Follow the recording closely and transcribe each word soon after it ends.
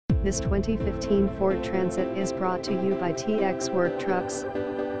This 2015 Ford Transit is brought to you by TX Work Trucks.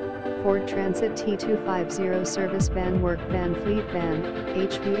 Ford Transit T-250 Service Van Work Van Fleet Van,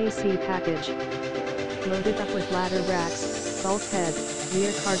 HVAC Package. Loaded up with ladder racks, bulkhead,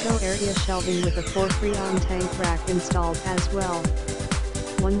 rear cargo area shelving with a 4 Freon tank rack installed as well.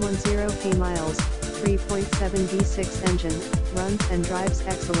 110k miles, 3.7 V6 engine, runs and drives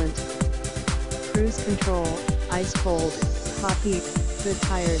excellent. Cruise control, ice cold, hot heat, good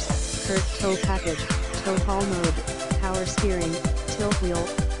tires, curved tow package, tow haul mode, power steering, tilt wheel,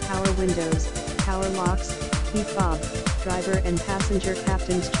 power windows, power locks, key fob, driver and passenger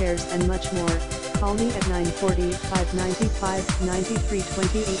captain's chairs and much more. Call me at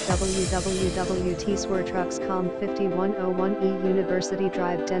 940-595-9328 www.tswertrucks.com 5101E University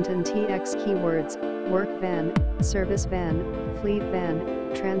Drive Denton TX Keywords, Work Van, Service Van, Fleet Van,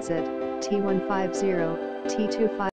 Transit, T150, T25